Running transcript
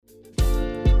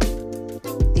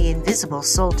Invisible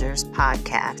Soldiers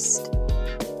podcast.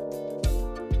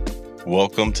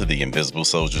 Welcome to the Invisible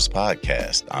Soldiers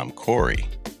podcast. I'm Corey.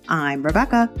 I'm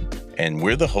Rebecca. And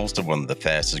we're the host of one of the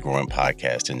fastest growing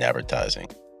podcasts in advertising.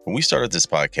 When we started this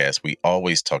podcast, we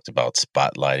always talked about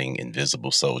spotlighting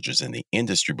invisible soldiers in the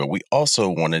industry, but we also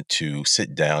wanted to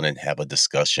sit down and have a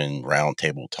discussion,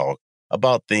 roundtable talk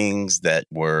about things that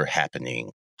were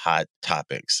happening, hot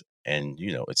topics. And,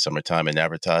 it's summertime in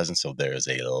advertising, so there's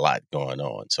a lot going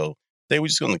on. So today we're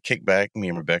just going to kick back. Me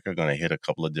and Rebecca are going to hit a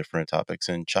couple of different topics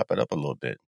and chop it up a little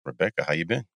bit. Rebecca, how you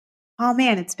been? Oh,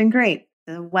 man, it's been great.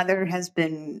 The weather has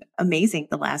been amazing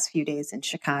the last few days in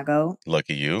Chicago.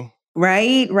 Lucky you.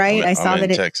 Right. I saw I'm in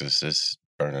that Texas. It's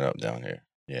burning up down here.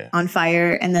 Yeah. On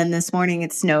fire. And then this morning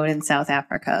it snowed in South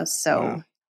Africa. So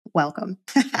welcome.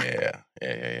 Yeah.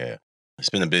 It's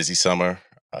been a busy summer.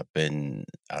 I've been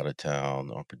out of town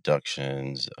on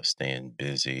productions, staying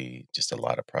busy, just a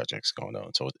lot of projects going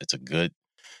on. So it's a good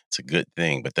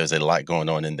thing, but there's a lot going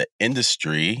on in the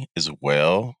industry as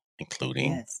well,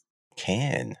 including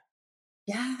Cannes.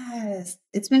 Yes.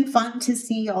 It's been fun to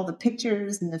see all the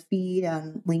pictures in the feed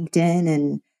on LinkedIn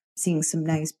and seeing some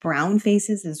nice brown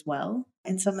faces as well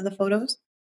in some of the photos.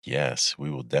 Yes,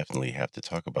 we will definitely have to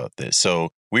talk about this. So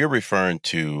we're referring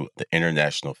to the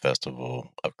International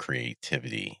Festival of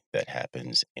Creativity that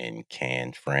happens in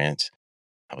Cannes, France.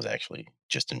 I was actually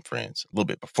just in France a little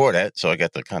bit before that, so I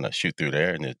got to kind of shoot through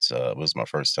there, and it was my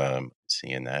first time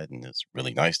seeing that, and it's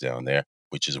really nice down there,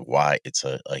 which is why it's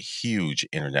a huge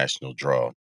international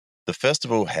draw. The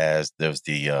festival there's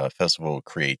the Festival of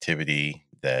Creativity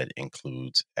that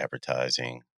includes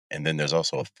advertising, and then there's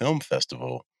also a film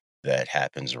festival that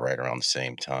happens right around the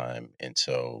same time. And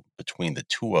so between the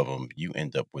two of them, you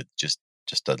end up with just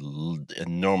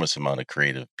enormous amount of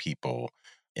creative people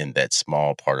in that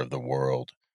small part of the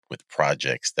world with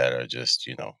projects that are just,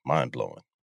 mind blowing.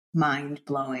 Mind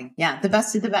blowing. Yeah. The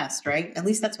best of the best, right? At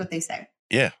least that's what they say.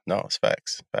 Yeah, no, it's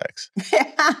facts.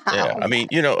 Yeah. Yeah. I mean,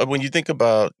 when you think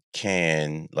about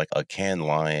Cannes, like a Cannes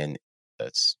Lion,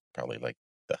 that's probably like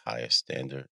the highest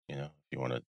standard, if you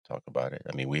want to talk about it.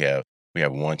 I mean, we have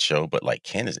one show, but like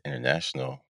Cannes is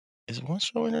international. Is one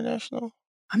show international?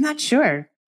 I'm not sure.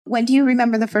 When do you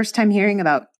remember the first time hearing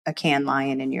about a Cannes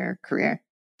Lion in your career?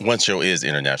 One show is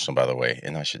international, by the way,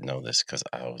 and I should know this because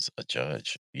I was a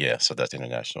judge. Yeah, so that's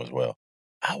international as well.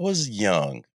 I was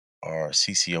young. Our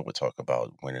CCO would talk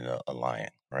about winning a lion,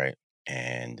 right?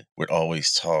 And we'd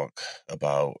always talk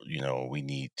about, we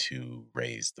need to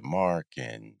raise the mark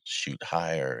and shoot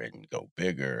higher and go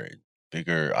bigger and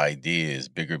bigger ideas,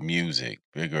 bigger music,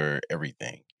 bigger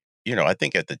everything. I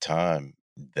think at the time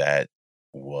that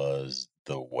was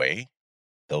the way.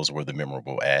 Those were the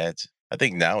memorable ads. I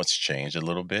think now it's changed a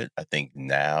little bit. I think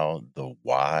now the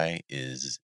why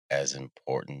is as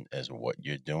important as what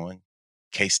you're doing.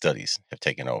 Case studies have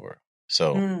taken over.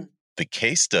 So the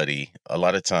case study, a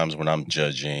lot of times when I'm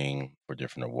judging for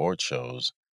different award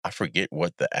shows, I forget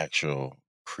what the actual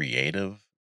creative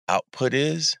output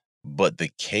is, but the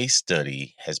case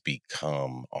study has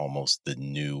become almost the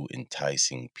new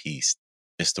enticing piece.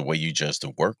 It's the way you judge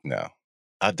the work now.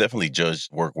 I've definitely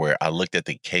judged work where I looked at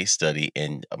the case study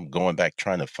and I'm going back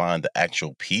trying to find the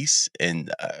actual piece.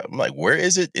 And I'm like, where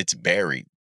is it? It's buried,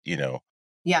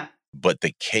 Yeah. but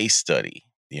the case study,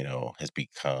 has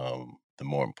become the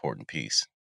more important piece.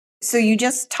 So you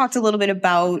just talked a little bit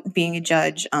about being a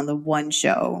judge on the one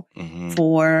show. Mm-hmm.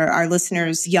 For our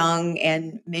listeners, young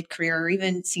and mid-career or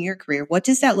even senior career. What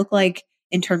does that look like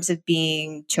in terms of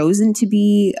being chosen to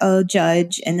be a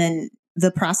judge, and then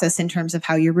the process in terms of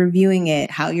how you're reviewing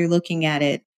it, how you're looking at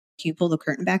it? Can you pull the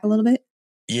curtain back a little bit?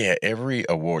 Yeah, every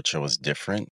award show is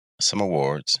different. Some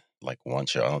awards, like one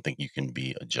show, I don't think you can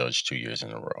be a judge 2 years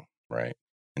in a row, right?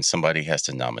 And somebody has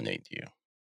to nominate you.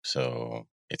 So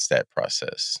it's that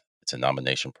process. It's a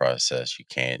nomination process. You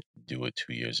can't do it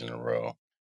 2 years in a row.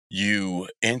 You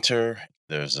enter,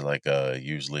 there's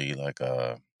usually like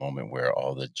a moment where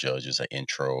all the judges, an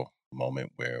intro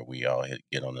moment where we all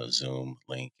get on a Zoom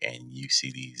link and you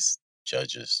see these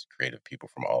judges, creative people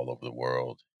from all over the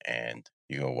world. And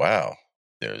you go, wow,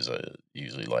 there's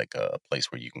usually like a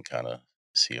place where you can kind of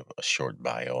see a short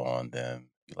bio on them.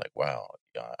 You're like, wow,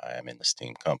 I am in the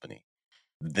STEAM company.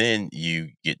 Then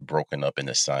you get broken up and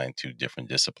assigned to different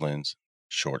disciplines: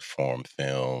 short form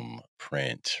film,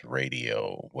 print,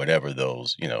 radio, whatever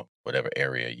those, whatever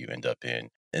area you end up in.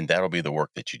 And that'll be the work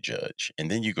that you judge.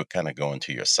 And then you could kind of go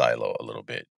into your silo a little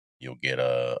bit. You'll get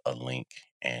a link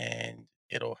and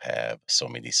it'll have so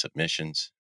many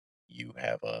submissions. You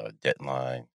have a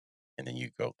deadline, and then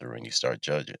you go through and you start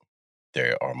judging.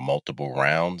 There are multiple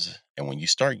rounds. And when you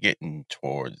start getting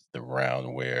towards the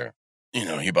round where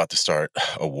You're about to start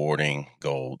awarding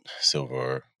gold,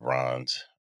 silver, bronze,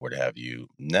 what have you.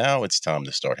 Now it's time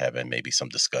to start having maybe some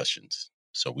discussions.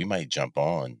 So we might jump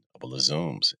on a couple of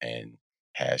Zooms and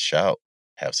hash out,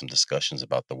 have some discussions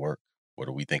about the work. What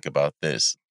do we think about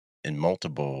this? In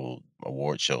multiple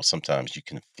award shows, sometimes you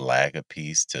can flag a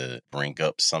piece to bring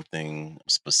up something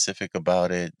specific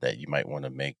about it that you might want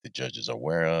to make the judges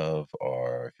aware of,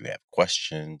 or if you have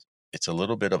questions. It's a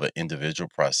little bit of an individual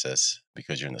process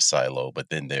because you're in a silo, but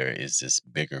then there is this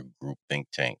bigger group think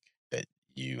tank that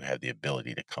you have the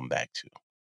ability to come back to.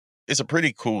 It's a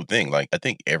pretty cool thing. Like, I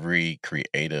think every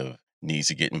creative needs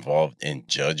to get involved in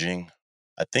judging.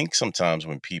 I think sometimes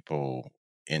when people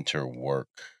enter work,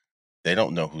 they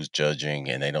don't know who's judging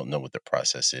and they don't know what the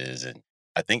process is. And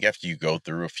I think after you go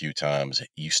through a few times,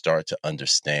 you start to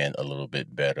understand a little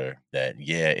bit better that,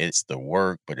 yeah, it's the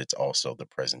work, but it's also the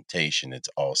presentation. It's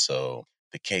also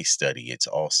the case study. It's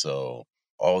also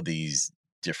all these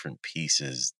different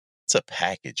pieces. It's a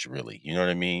package, really. You know what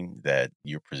I mean? That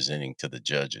you're presenting to the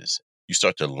judges. You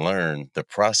start to learn the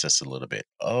process a little bit.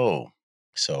 Oh,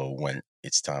 so when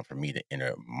it's time for me to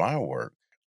enter my work,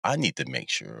 I need to make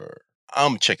sure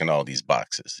I'm checking all these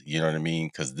boxes. You know what I mean?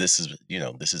 Because this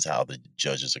is how the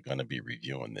judges are going to be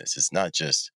reviewing this. It's not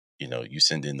just, you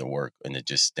send in the work and it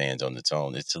just stands on its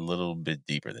own. It's a little bit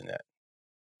deeper than that.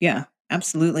 Yeah,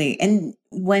 absolutely. And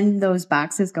when those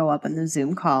boxes go up on the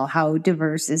Zoom call, how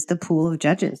diverse is the pool of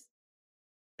judges?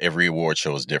 Every award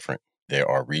show is different. There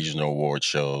are regional award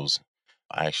shows.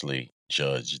 I actually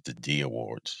judged the D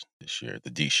Awards this year, the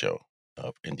D show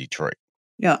up in Detroit.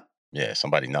 Yeah. Yeah,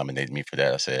 somebody nominated me for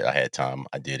that. I said I had time.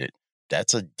 I did it.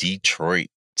 That's a Detroit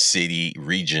city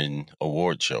region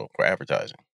award show for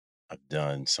advertising. I've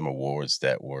done some awards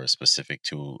that were specific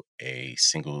to a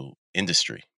single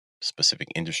industry, specific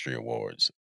industry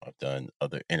awards. I've done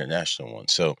other international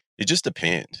ones. So it just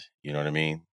depends. You know what I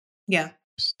mean? Yeah.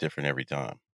 It's different every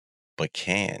time. But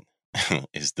Can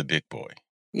is the big boy.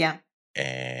 Yeah.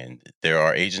 And there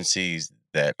are agencies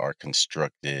that are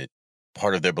constructed,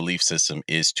 part of their belief system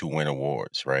is to win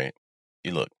awards, right?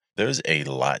 You look, there's a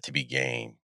lot to be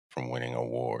gained from winning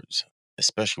awards,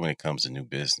 especially when it comes to new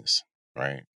business,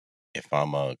 right? If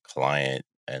I'm a client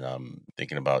and I'm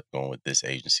thinking about going with this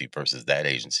agency versus that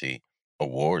agency,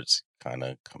 awards kind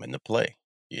of come into play.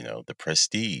 The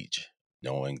prestige,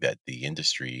 knowing that the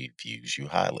industry views you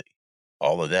highly.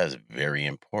 All of that is very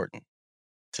important.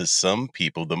 To some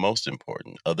people, the most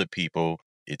important. Other people,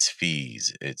 it's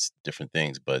fees, it's different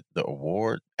things, but the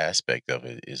award aspect of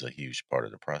it is a huge part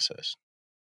of the process.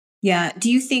 Yeah. Do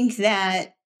you think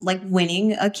that like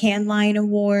winning a Can Line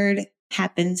award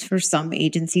happens for some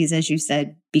agencies, as you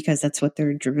said, because that's what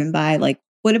they're driven by? Like,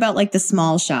 what about like the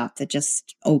small shop that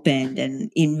just opened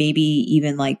and in maybe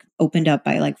even like opened up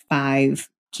by like five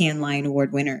Can Line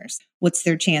award winners? What's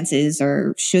their chances,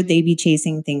 or should they be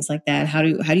chasing things like that? How do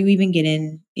you even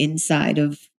get inside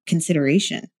of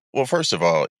consideration? Well, first of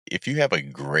all, if you have a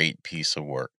great piece of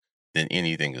work, then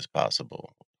anything is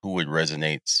possible. Who it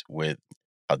resonates with,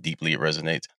 how deeply it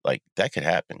resonates, like that could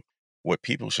happen. What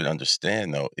people should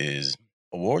understand though is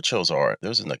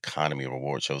there's an economy of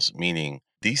award shows, meaning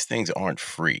these things aren't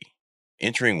free.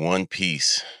 Entering one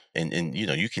piece and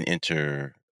you can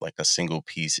enter like a single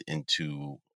piece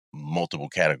into multiple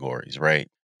categories, right?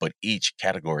 But each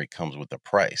category comes with a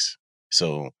price.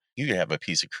 So you can have a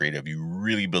piece of creative you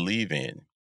really believe in,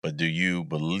 but do you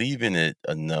believe in it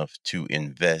enough to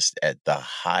invest at the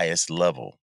highest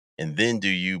level? And then do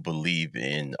you believe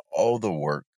in all the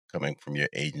work coming from your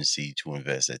agency to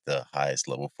invest at the highest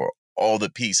level for all the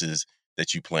pieces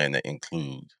that you plan to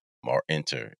include or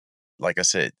enter? Like I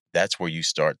said, that's where you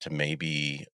start to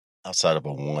maybe outside of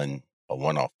a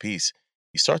one-off piece,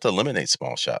 you start to eliminate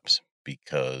small shops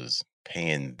because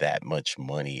paying that much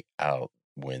money out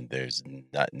when there's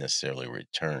not necessarily a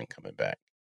return coming back.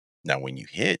 Now, when you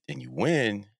hit and you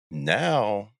win,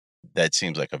 now that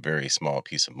seems like a very small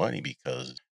piece of money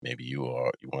because maybe you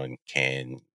won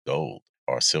can gold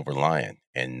or silver lion,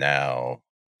 and now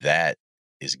that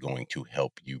is going to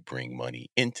help you bring money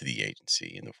into the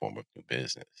agency in the form of new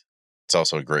business. It's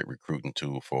also a great recruiting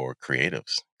tool for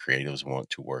creatives. Creatives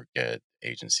want to work at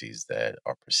agencies that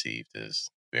are perceived as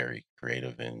very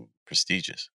creative and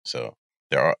prestigious. So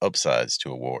there are upsides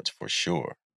to awards for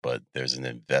sure, but there's an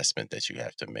investment that you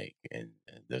have to make, and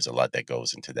there's a lot that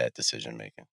goes into that decision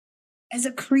making. As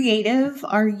a creative,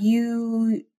 are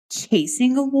you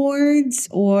chasing awards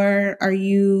or are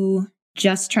you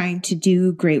just trying to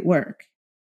do great work?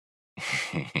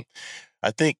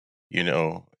 I think,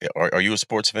 are you a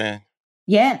sports fan?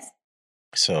 Yes.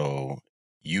 So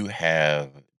you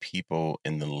have people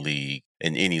in the league,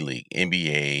 in any league,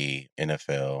 NBA,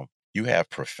 NFL. You have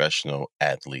professional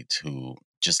athletes who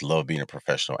just love being a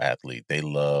professional athlete. They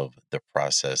love the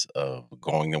process of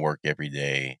going to work every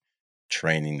day,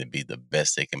 training to be the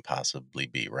best they can possibly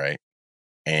be, right?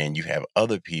 And you have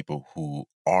other people who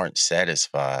aren't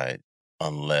satisfied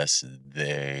unless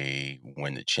they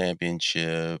win the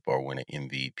championship or win an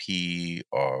MVP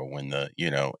or win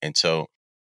and so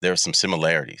there are some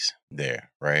similarities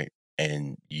there, right?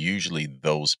 And usually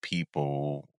those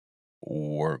people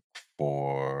work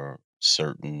for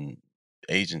certain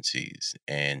agencies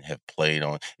and have played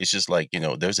on it's just like,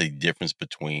 there's a difference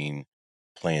between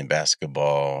playing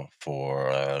basketball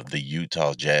for the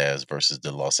Utah Jazz versus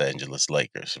the Los Angeles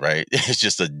Lakers, right?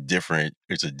 It's a different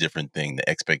thing. The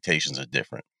expectations are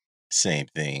different. Same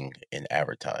thing in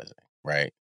advertising,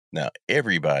 right? Now,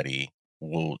 everybody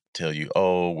will tell you,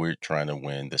 oh, we're trying to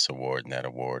win this award and that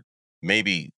award.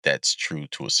 Maybe that's true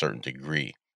to a certain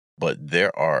degree, but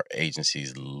there are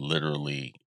agencies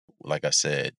literally, like I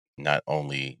said, not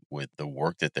only with the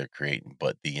work that they're creating,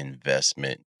 but the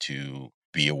investment to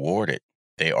be awarded.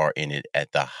 They are in it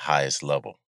at the highest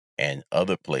level. And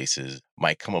other places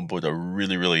might come up with a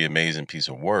really, really amazing piece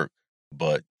of work.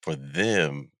 But for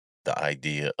them, the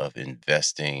idea of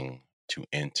investing to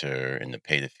enter and to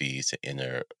pay the fees to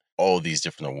enter all these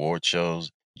different award shows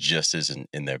just isn't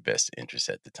in their best interest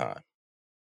at the time.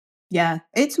 Yeah,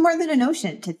 it's more than a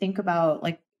notion to think about,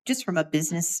 like, just from a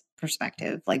business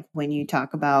perspective, like when you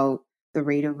talk about the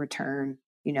rate of return,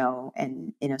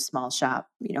 and in a small shop,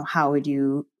 how would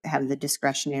you have the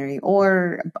discretionary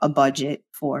or a budget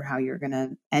for how you're going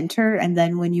to enter? And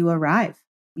then when you arrive,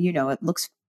 it looks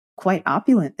quite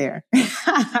opulent there. I'm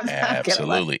not gonna lie.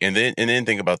 Absolutely. And then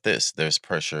think about this. There's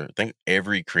pressure. Think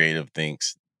every creative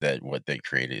thinks that what they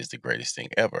created is the greatest thing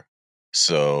ever.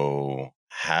 So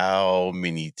how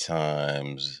many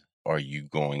times are you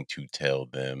going to tell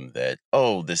them that,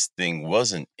 oh, this thing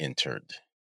wasn't entered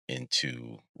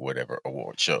into whatever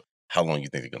award show? How long you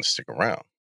think they're going to stick around?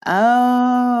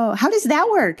 Oh, how does that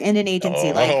work in an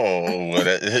agency? Like, Oh, well,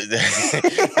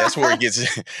 that's where it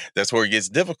gets that's where it gets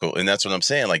difficult, and that's what I'm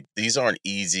saying. Like these aren't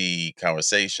easy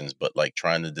conversations, but like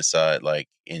trying to decide, like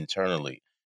internally,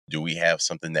 do we have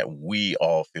something that we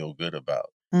all feel good about,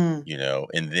 Mm,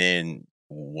 and then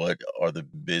what are the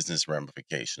business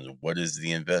ramifications? What is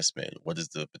the investment? What is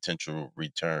the potential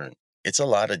return? It's a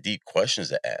lot of deep questions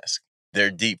to ask. They're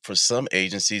deep for some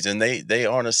agencies, and they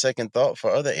aren't a second thought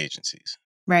for other agencies.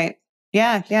 right.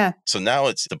 Yeah, yeah. So now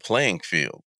it's the playing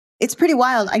field. It's pretty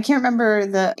wild. I can't remember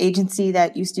the agency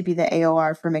that used to be the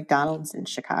AOR for McDonald's in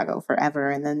Chicago forever.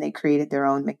 And then they created their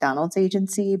own McDonald's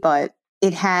agency, but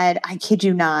it had, I kid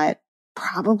you not,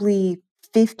 probably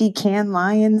 50 can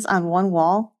lions on one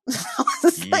wall. I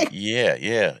was like,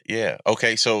 Yeah.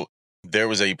 Okay, so there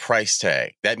was a price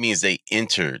tag. That means they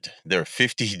entered. There are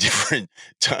 50 different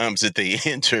times that they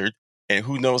entered, and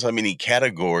who knows how many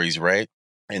categories, right?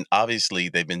 And obviously,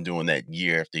 they've been doing that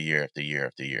year after year after year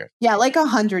after year. yeah, like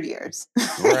 100 years.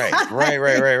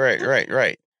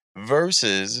 Right.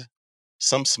 Versus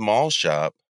some small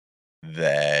shop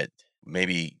that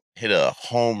maybe hit a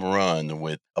home run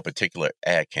with a particular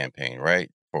ad campaign, right?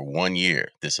 For 1 year,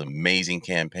 this amazing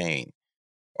campaign.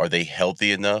 Are they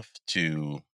healthy enough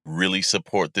to really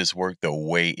support this work the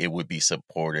way it would be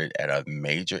supported at a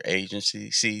major agency?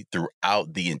 See,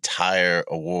 throughout the entire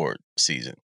award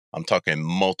season, I'm talking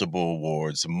multiple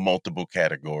awards, multiple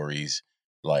categories,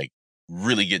 like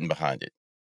really getting behind it.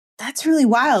 That's really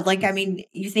wild. Like, I mean,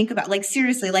 you think about, like,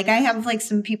 seriously, like I have like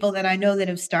some people that I know that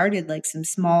have started like some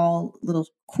small little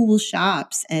cool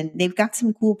shops and they've got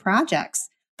some cool projects.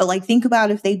 But like, think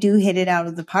about if they do hit it out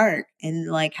of the park and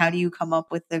like, how do you come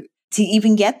up with to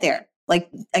even get there? Like,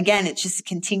 again, it just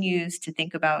continues to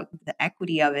think about the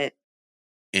equity of it.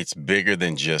 It's bigger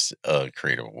than just a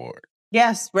creative award.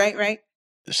 Yes. Right. Right.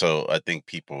 So I think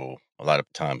people a lot of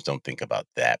times don't think about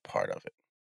that part of it.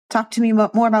 Talk to me more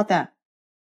about that.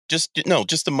 Just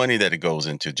the money that it goes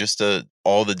into, just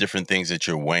all the different things that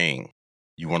you're weighing.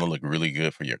 You want to look really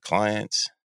good for your clients.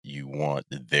 You want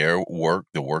their work,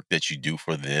 the work that you do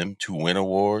for them to win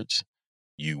awards.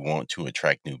 You want to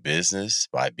attract new business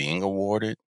by being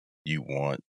awarded. You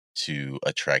want to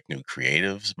attract new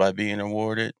creatives by being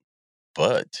awarded.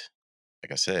 But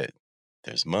like I said,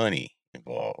 there's money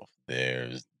involved.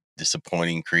 There's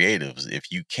disappointing creatives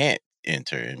if you can't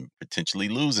enter and potentially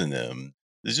losing them.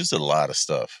 There's just a lot of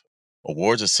stuff.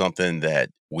 Awards are something that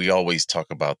we always talk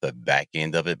about the back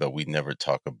end of it, but we never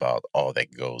talk about all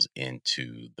that goes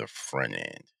into the front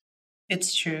end.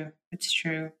 It's true. It's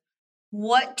true.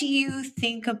 What do you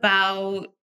think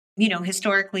about,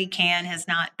 historically, Cannes has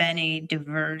not been a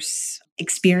diverse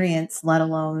experience, let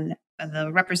alone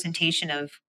the representation of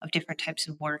of different types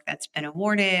of work that's been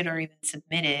awarded or even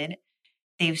submitted.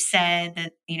 They've said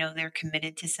that, they're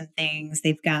committed to some things.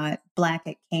 They've got Black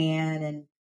at Cannes, and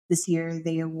this year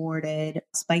they awarded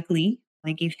Spike Lee.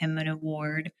 They gave him an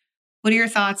award. What are your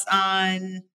thoughts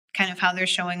on kind of how they're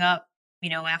showing up,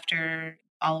 after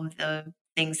all of the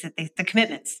things that the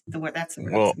commitments, that's the word I was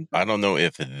Well, looking I for. don't know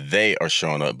if they are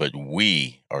showing up, but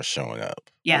we are showing up,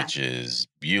 Yeah, which is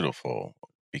beautiful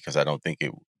because I don't think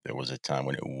there was a time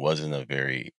when it wasn't a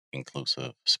very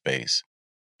inclusive space.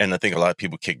 And I think a lot of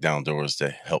people kick down doors to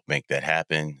help make that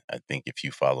happen. I think if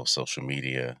you follow social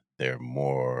media, there are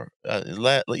more,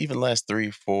 even last 3,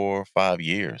 4, 5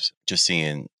 years, just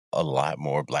seeing a lot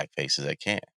more Black faces at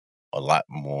Cannes, a lot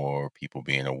more people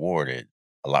being awarded,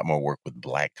 a lot more work with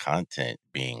Black content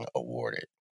being awarded.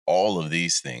 All of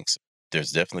these things,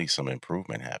 there's definitely some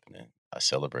improvement happening. I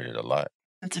celebrate it a lot.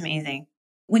 that's amazing.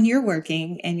 When you're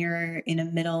working and you're in the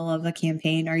middle of a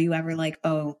campaign, are you ever like,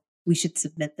 oh, we should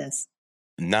submit this?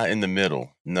 Not in the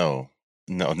middle. No.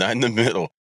 No, not in the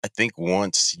middle. I think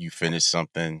once you finish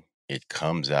something, it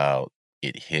comes out,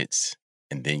 it hits,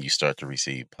 and then you start to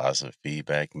receive positive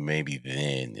feedback. Maybe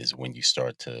then is when you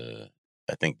start to,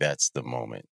 I think that's the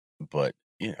moment. But,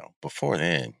 before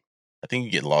then, I think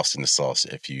you get lost in the sauce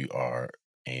if you are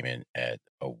aiming at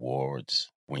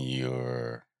awards when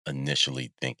you're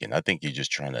initially thinking. I think you're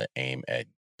just trying to aim at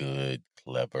good,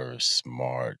 clever,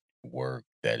 smart work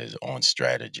that is on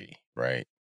strategy, right?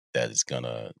 That is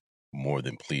gonna more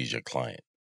than please your client.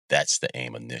 That's the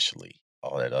aim initially.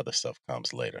 All that other stuff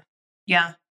comes later.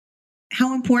 Yeah.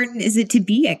 How important is it to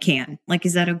be at Cannes? Like,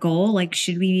 is that a goal? Like,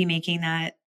 should we be making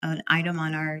that an item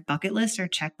on our bucket list or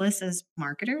checklist as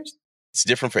marketers? It's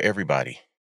different for everybody.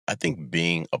 I think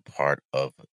being a part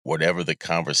of whatever the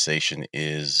conversation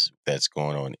is that's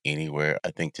going on anywhere,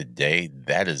 I think today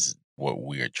that is what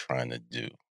we are trying to do.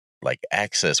 Like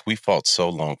access, we fought so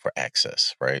long for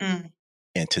access, right? Mm.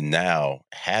 And to now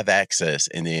have access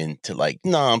and then to like,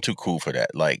 no, I'm too cool for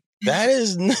that. Like that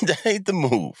is that ain't the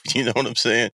move. You know what I'm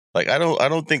saying? Like I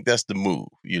don't think that's the move.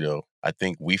 I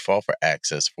think we fall for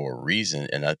access for a reason.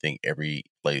 And I think every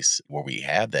place where we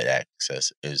have that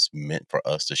access is meant for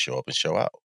us to show up and show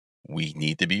out. We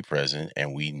need to be present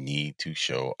and we need to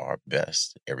show our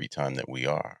best every time that we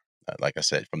are. Like I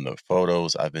said, from the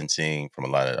photos I've been seeing, from a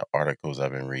lot of the articles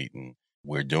I've been reading,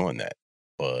 we're doing that.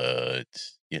 But,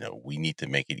 we need to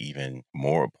make it even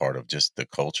more a part of just the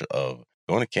culture of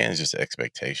going to Cannes is just an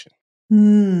expectation.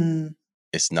 Hmm.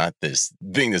 It's not this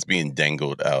thing that's being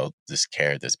dangled out, this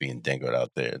carrot that's being dangled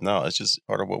out there. No, it's just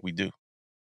part of what we do.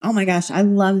 Oh my gosh, I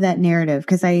love that narrative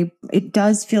because it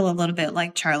does feel a little bit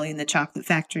like Charlie and the Chocolate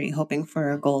Factory hoping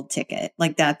for a gold ticket.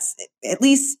 Like that's at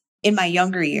least in my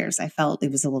younger years, I felt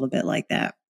it was a little bit like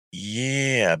that.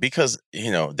 Yeah, because,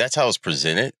 that's how it's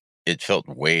presented. It felt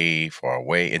way far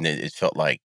away. And it felt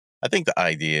like, I think the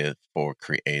idea for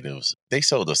creatives, they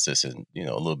sold us this in, a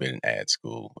little bit in ad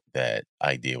school. That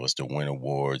idea was to win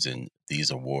awards and these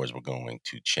awards were going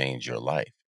to change your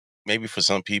life. Maybe for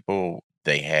some people,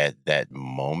 they had that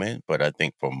moment. But I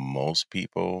think for most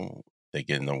people, they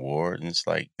get an award and it's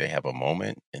like they have a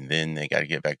moment and then they got to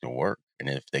get back to work. And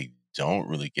if they don't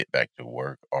really get back to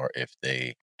work or if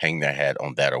they hang their hat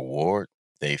on that award,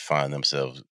 they find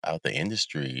themselves out the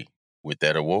industry with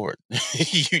that award.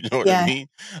 You know what I Yeah. mean?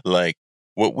 Like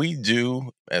what we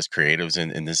do as creatives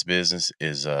in this business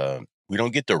is we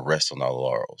don't get to rest on our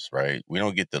laurels, right? We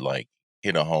don't get to like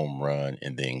hit a home run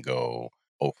and then go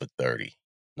 0 for 30.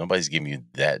 Nobody's giving you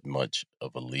that much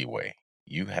of a leeway.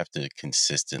 You have to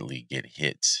consistently get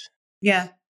hits. Yeah.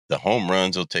 The home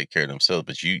runs will take care of themselves,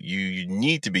 but you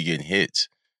need to be getting hits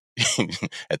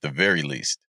at the very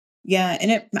least. Yeah.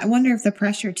 And I wonder if the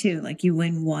pressure too, like you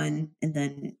win one and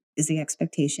then is the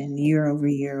expectation year over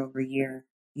year over year,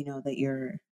 that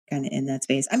you're kind of in that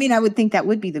space. I mean, I would think that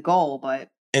would be the goal, but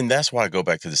And that's why I go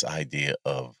back to this idea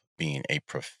of being a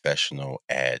professional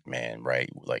ad man, right?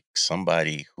 Like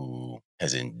somebody who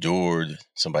has endured,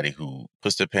 somebody who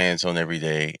puts their pants on every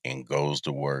day and goes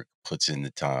to work, puts in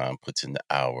the time, puts in the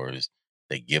hours.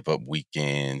 They give up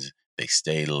weekends, they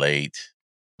stay late,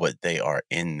 but they are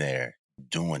in there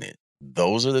doing it.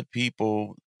 Those are the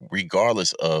people,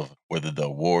 regardless of whether the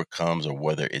award comes or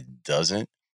whether it doesn't,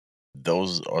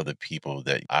 those are the people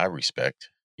that I respect,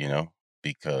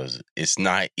 because it's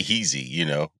not easy.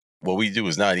 What we do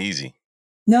is not easy.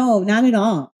 no, not at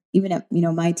all. Even at,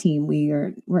 my team,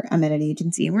 I'm at an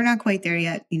agency and we're not quite there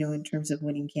yet, in terms of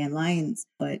winning Cannes Lions,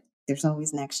 but there's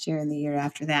always next year and the year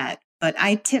after that. But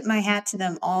I tip my hat to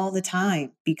them all the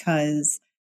time because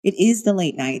it is the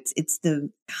late nights. It's the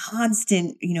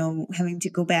constant, having to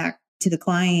go back to the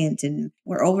client and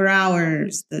we're over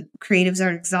hours, the creatives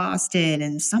are exhausted,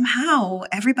 and somehow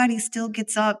everybody still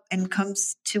gets up and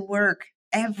comes to work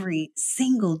every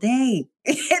single day.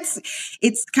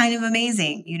 It's kind of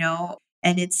amazing, you know.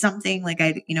 And it's something like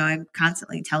I'm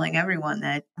constantly telling everyone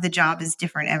that the job is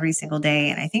different every single day.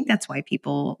 And I think that's why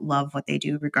people love what they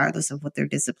do, regardless of what their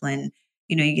discipline.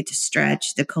 You get to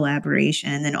stretch the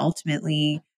collaboration and then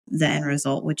ultimately the end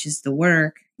result, which is the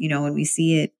work, when we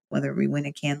see it, whether we win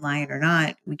a Cannes Lion or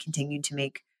not, we continue to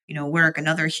make, work.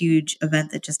 Another huge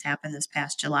event that just happened this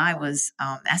past July was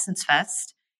Essence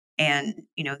Fest. And,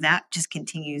 that just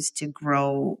continues to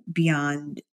grow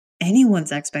beyond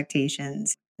anyone's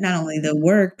expectations, not only the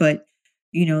work, but,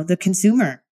 the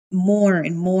consumer more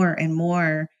and more and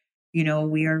more,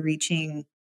 we are reaching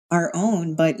our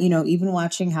own. But, even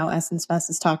watching how Essence Fest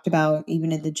is talked about,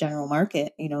 even in the general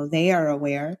market, they are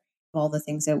aware of all the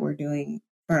things that we're doing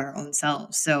for our own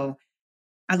selves. So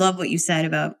I love what you said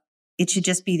about it should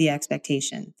just be the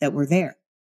expectation that we're there.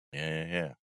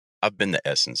 Yeah. I've been to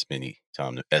Essence many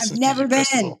times, the I've Essence never Music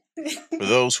been. Festival. For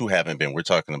those who haven't been, we're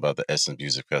talking about the Essence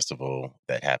Music Festival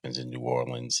that happens in New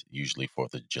Orleans, usually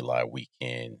 4th of July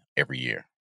weekend every year.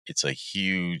 It's a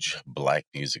huge Black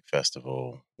music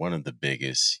festival, one of the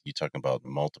biggest. You're talking about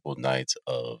multiple nights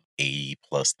of 80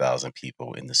 plus thousand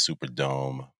people in the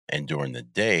Superdome. And during the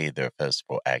day, there are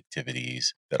festival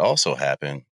activities that also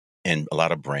happen. And a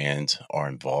lot of brands are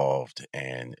involved.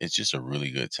 And it's just a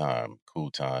really good time, cool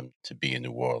time to be in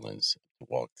New Orleans, to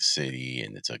walk the city,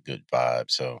 and it's a good vibe.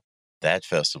 So that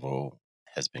festival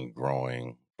has been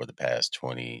growing for the past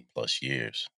 20 plus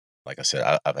years. Like I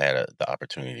said, I've had the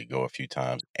opportunity to go a few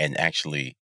times and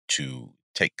actually to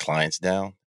take clients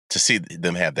down to see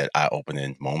them have that eye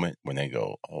opening moment when they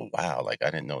go, oh, wow, like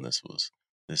I didn't know this was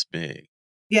this big.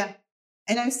 Yeah.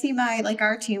 And I see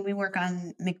our team, we work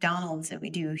on McDonald's and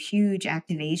we do huge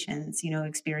activations,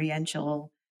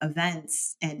 experiential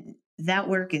events. And that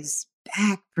work is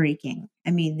backbreaking. I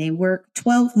mean, they work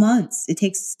 12 months. It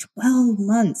takes 12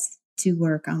 months to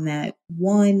work on that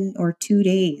 1 or 2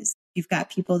 days. You've got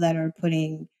people that are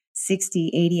putting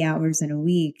 60, 80 hours in a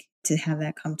week to have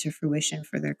that come to fruition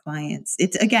for their clients.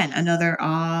 It's again another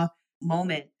awe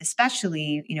moment,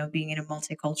 especially, being in a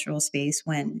multicultural space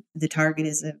when the target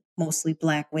is mostly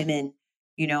Black women.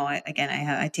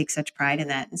 I take such pride in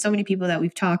that. And so many people that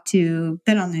we've talked to,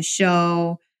 been on this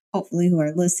show, hopefully who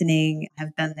are listening,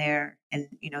 have been there and,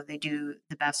 they do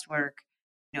the best work.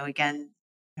 Again,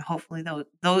 hopefully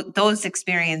those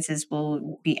experiences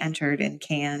will be entered and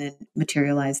can and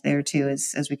materialize there too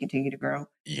as we continue to grow.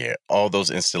 Yeah, all those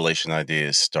installation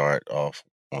ideas start off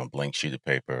on a blank sheet of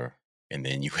paper, and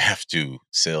then you have to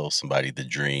sell somebody the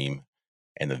dream,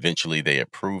 and eventually they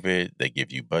approve it, they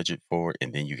give you budget for it,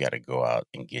 and then you got to go out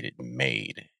and get it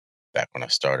made. Back when I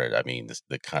started, I mean,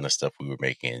 the kind of stuff we were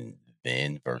making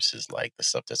then versus like the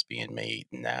stuff that's being made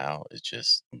now is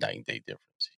just night and day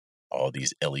difference. All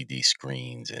these LED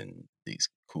screens and these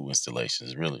cool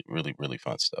installations, really, really, really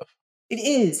fun stuff. It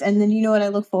is. And then, what I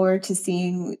look forward to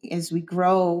seeing as we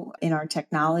grow in our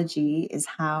technology is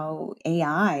how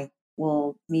AI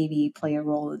will maybe play a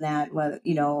role in that, whether,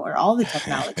 or all the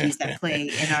technologies that play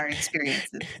in our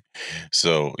experiences.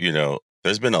 So,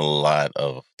 there's been a lot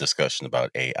of discussion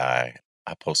about AI.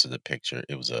 I posted a picture.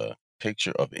 It was a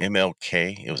picture of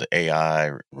MLK. It was an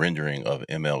AI rendering of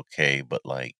MLK, but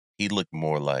like he looked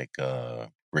more like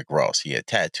Rick Ross. He had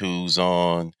tattoos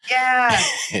on Yeah.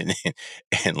 and,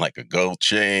 and like a gold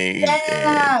chain and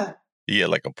Yeah. he had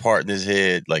like a part in his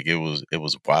head. Like it was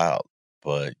wild.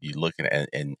 But you looking at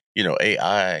and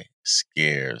AI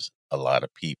scares a lot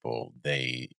of people.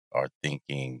 They are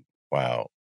thinking, wow,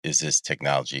 is this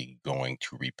technology going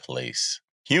to replace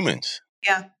humans?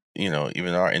 Yeah.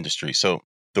 Even our industry. So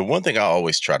the one thing I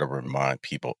always try to remind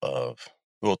people of,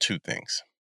 well, two things,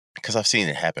 because I've seen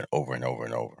it happen over and over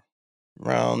and over.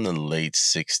 Around the late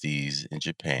 60s in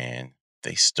Japan,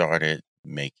 they started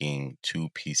making two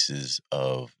pieces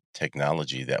of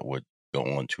technology that would go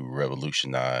on to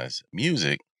revolutionize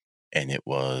music, and it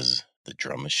was the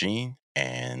drum machine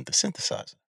and the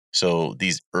synthesizer. So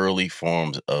these early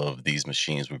forms of these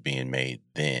machines were being made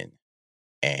then,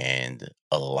 and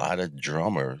a lot of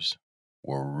drummers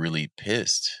were really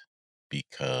pissed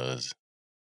because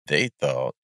they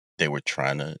thought they were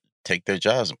trying to take their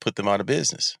jobs and put them out of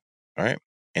business, right?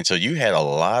 And so you had a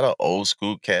lot of old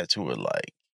school cats who were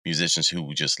like musicians who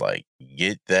would just like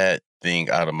get that thing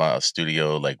out of my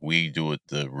studio like we do it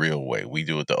the real way. We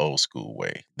do it the old school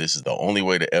way. This is the only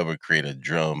way to ever create a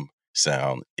drum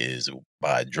sound is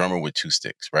by a drummer with two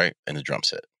sticks, right? And a drum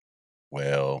set.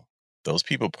 Well, Those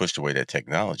people pushed away that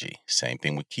technology. Same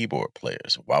thing with keyboard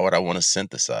players. Why would I want a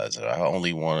synthesizer? I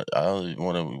only want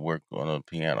to work on a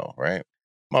piano, right?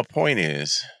 My point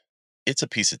is, it's a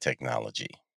piece of technology.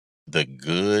 The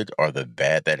good or the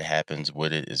bad that happens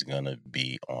with it is going to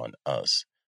be on us.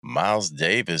 Miles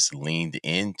Davis leaned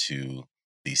into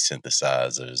these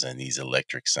synthesizers and these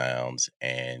electric sounds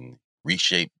and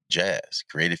reshaped jazz,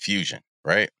 created fusion,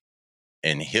 right?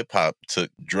 And hip hop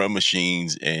took drum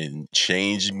machines and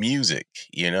changed music,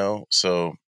 you know?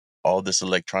 So all this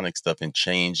electronic stuff and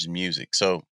changed music.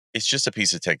 So it's just a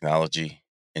piece of technology.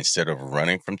 Instead of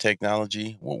running from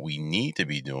technology, what we need to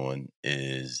be doing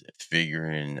is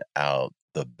figuring out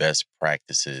the best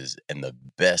practices and the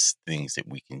best things that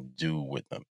we can do with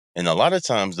them. And a lot of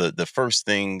times, the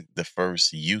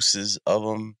first uses of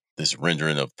them, this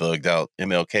rendering of thugged out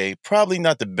MLK, probably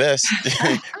not the best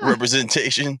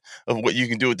representation of what you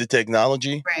can do with the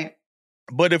technology. Right.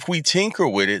 But if we tinker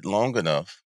with it long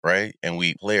enough, right, and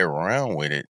we play around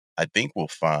with it, I think we'll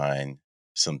find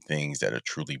some things that are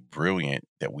truly brilliant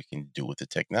that we can do with the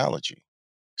technology.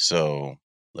 So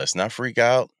let's not freak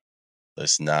out.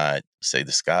 Let's not say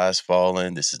the sky's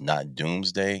falling. This is not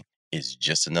doomsday. It's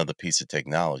just another piece of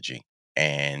technology.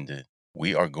 And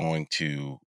we are going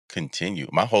to continue.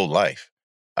 My whole life,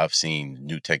 I've seen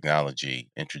new technology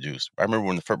introduced. I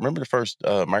remember remember the first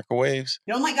microwaves?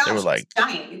 Oh my They were gosh, it's like,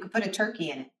 giant. You could put a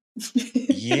turkey in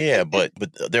yeah, it. but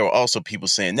there were also people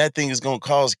saying that thing is going to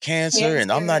cause cancer, and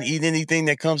I'm not Cancer. eating anything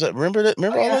that comes up. Remember that? Oh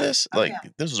Remember all of yeah. this? Oh Like yeah.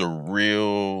 this was a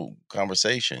real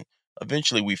conversation.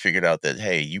 Eventually, we figured out that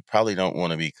hey, you probably don't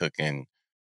want to be cooking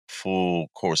full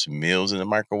course meals in the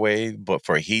microwave, but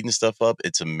for heating stuff up,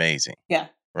 it's amazing, Yeah.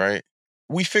 right?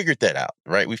 We figured that out,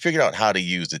 right? We figured out how to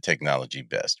use the technology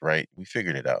best, right? We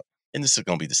figured it out, and this is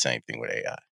going to be the same thing with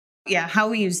AI. Yeah, how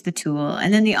we use the tool.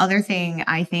 And then the other thing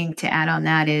I think to add on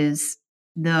that is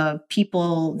the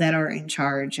people that are in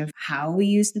charge of how we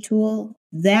use the tool.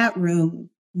 That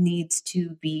room needs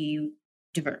to be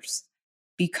diverse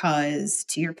because,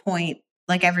 to your point,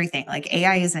 like everything, like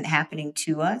AI isn't happening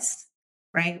to us,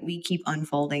 right? We keep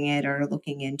unfolding it or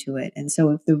looking into it. And so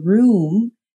if the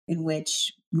room in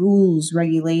which rules,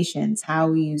 regulations, how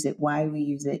we use it, why we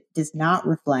use it does not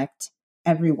reflect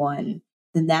everyone,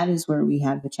 then that is where we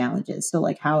have the challenges. So,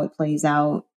 like, how it plays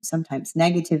out sometimes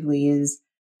negatively is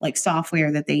like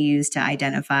software that they use to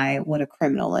identify what a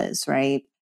criminal is, right?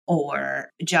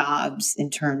 Or jobs in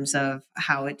terms of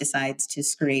how it decides to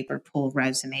scrape or pull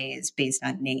resumes based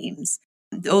on names.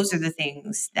 Those are the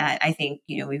things that I think,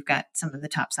 we've got some of the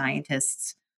top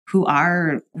scientists who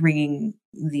are ringing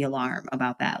the alarm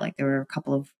about that. Like, there were a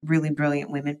couple of really brilliant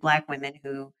women, Black women,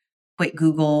 who quit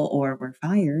Google or were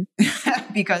fired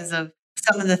because of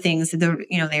some of the things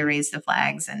that they raised the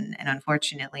flags, and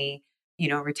unfortunately,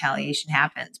 retaliation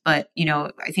happens. But,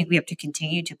 I think we have to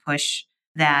continue to push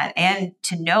that, and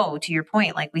to your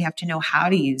point, like, we have to know how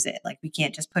to use it. Like, we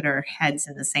can't just put our heads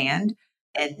in the sand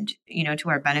and, to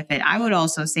our benefit. I would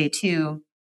also say too,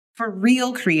 for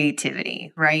real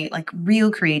creativity, right? Like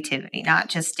real creativity, not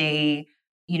just a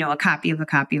copy of a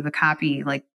copy of a copy.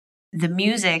 Like the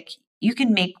music, you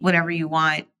can make whatever you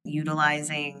want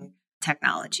utilizing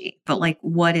technology, but like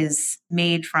what is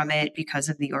made from it because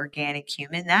of the organic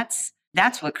human, that's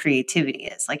what creativity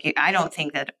is. Like, I don't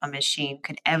think that a machine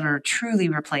could ever truly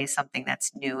replace something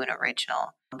that's new and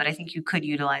original, but I think you could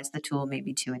utilize the tool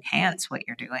maybe to enhance what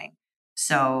you're doing.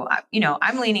 So,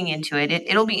 I'm leaning into it.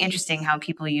 It'll be interesting how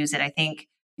people use it. I think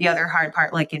the other hard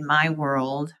part, like in my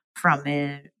world, from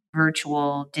a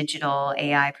virtual digital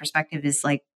AI perspective, is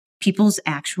like people's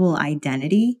actual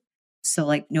identity. So,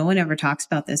 like, no one ever talks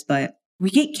about this, but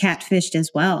we get catfished as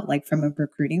well, like from a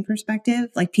recruiting perspective.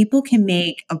 Like, people can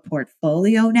make a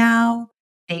portfolio now,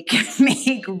 they can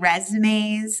make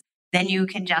resumes. Then you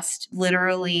can just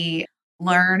literally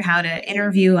learn how to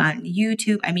interview on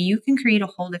YouTube. I mean, you can create a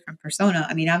whole different persona.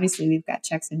 I mean, obviously, we've got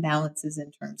checks and balances in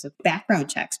terms of background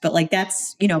checks, but like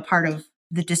that's, part of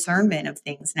the discernment of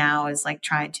things now is like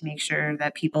trying to make sure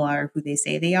that people are who they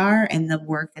say they are, and the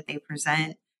work that they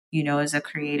present, as a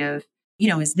creative,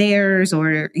 is theirs,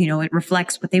 or, it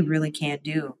reflects what they really can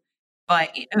do.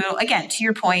 But, again, to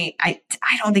your point, I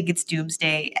don't think it's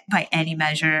doomsday by any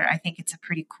measure. I think it's a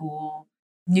pretty cool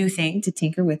new thing to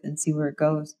tinker with and see where it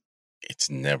goes.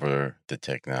 It's never the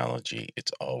technology,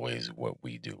 it's always what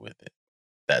we do with it.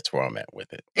 That's where I'm at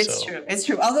with it. It's So, true. It's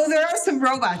true. Although there are some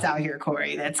robots out here,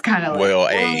 Corey, that's kind of like, well,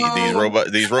 hey, whoa.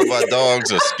 these robot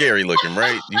dogs are scary looking,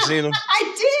 right? You seen them?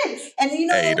 I did. And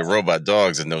Hey, the robot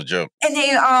dogs are no joke. and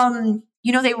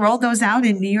they rolled those out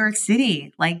in New York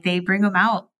City. Like, they bring them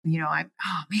out, oh man,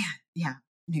 yeah.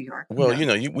 New York. Well,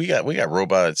 we got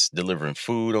robots delivering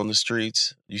food on the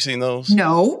streets. You seen those?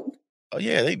 No. Oh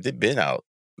yeah, they've been out.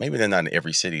 Maybe they're not in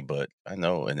every city, but I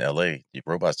know in LA, the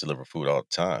robots deliver food all the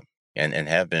time, and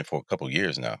have been for a couple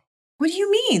years now. What do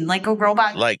you mean? Like a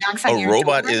robot Like knocks a on your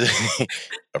robot door? is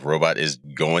a robot is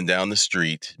going down the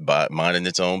street by minding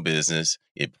its own business.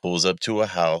 It pulls up to a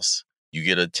house. You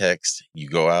get a text. You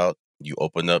go out. You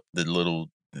open up the little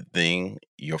thing.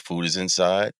 Your food is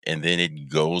inside, and then it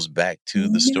goes back to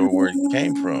the store where it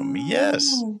came from. Yes,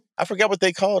 No. I forgot what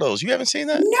they call those. You haven't seen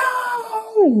that?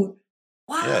 No.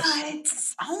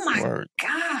 Yes. What? Oh my Word.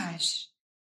 gosh.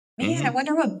 Man, I Mhm.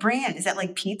 wonder what brand. Is that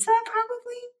like pizza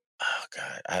probably? Oh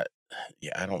God,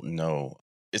 I don't know.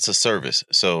 It's a service,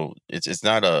 so it's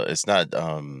not Like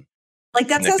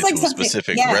that sounds connected like to a something.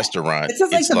 specific Yeah. restaurant. It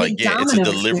sounds like It's like, something yeah, it's a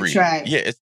Domino's would delivery. try.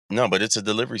 Yeah, but it's a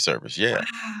delivery service. Yeah.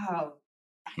 Wow.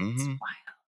 That's Hmm. wild.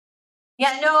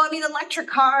 Yeah, no, I mean electric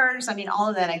cars, I mean all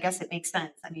of that, I guess it makes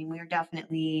sense. I mean, we're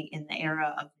definitely in the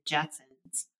era of the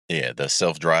Jetsons. Yeah, the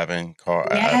self-driving car.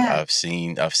 Yeah.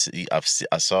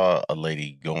 I saw a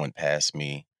lady going past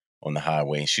me on the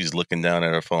highway, and she's looking down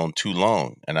at her phone too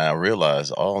long, and I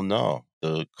realized, oh no,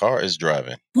 the car is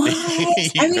driving. What?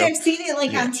 You I mean, know? I've seen it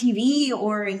like Yeah. on TV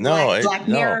or in No, Black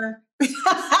no. Mirror.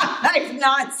 I've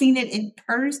not seen it in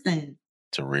person.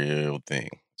 It's a real thing.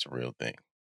 It's a real thing.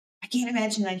 I can't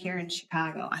imagine that here in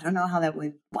Chicago. I don't know how that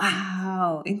would.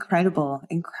 Wow. Incredible.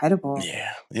 Incredible.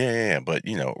 Yeah. But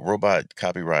robot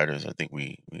copywriters, I think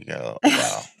we got a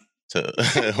while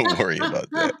to worry about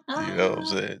that. You know what I'm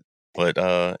saying?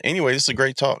 But anyway, this is a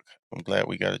great talk. I'm glad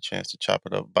we got a chance to chop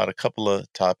it up about a couple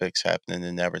of topics happening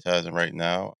in advertising right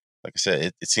now. Like I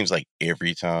said, it seems like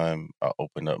every time I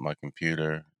open up my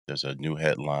computer, there's a new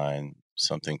headline,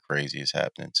 something crazy is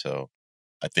happening. So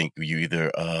I think you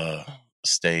either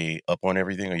stay up on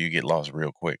everything or you get lost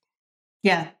real quick,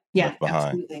 Yeah. Yeah. left behind.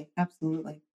 Absolutely.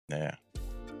 Absolutely. Yeah.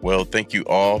 Well, thank you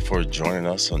all for joining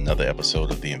us on another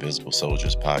episode of the Invisible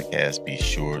Soldiers podcast. Be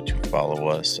sure to follow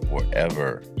us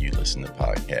wherever you listen to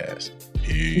podcasts.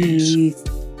 Peace. Peace.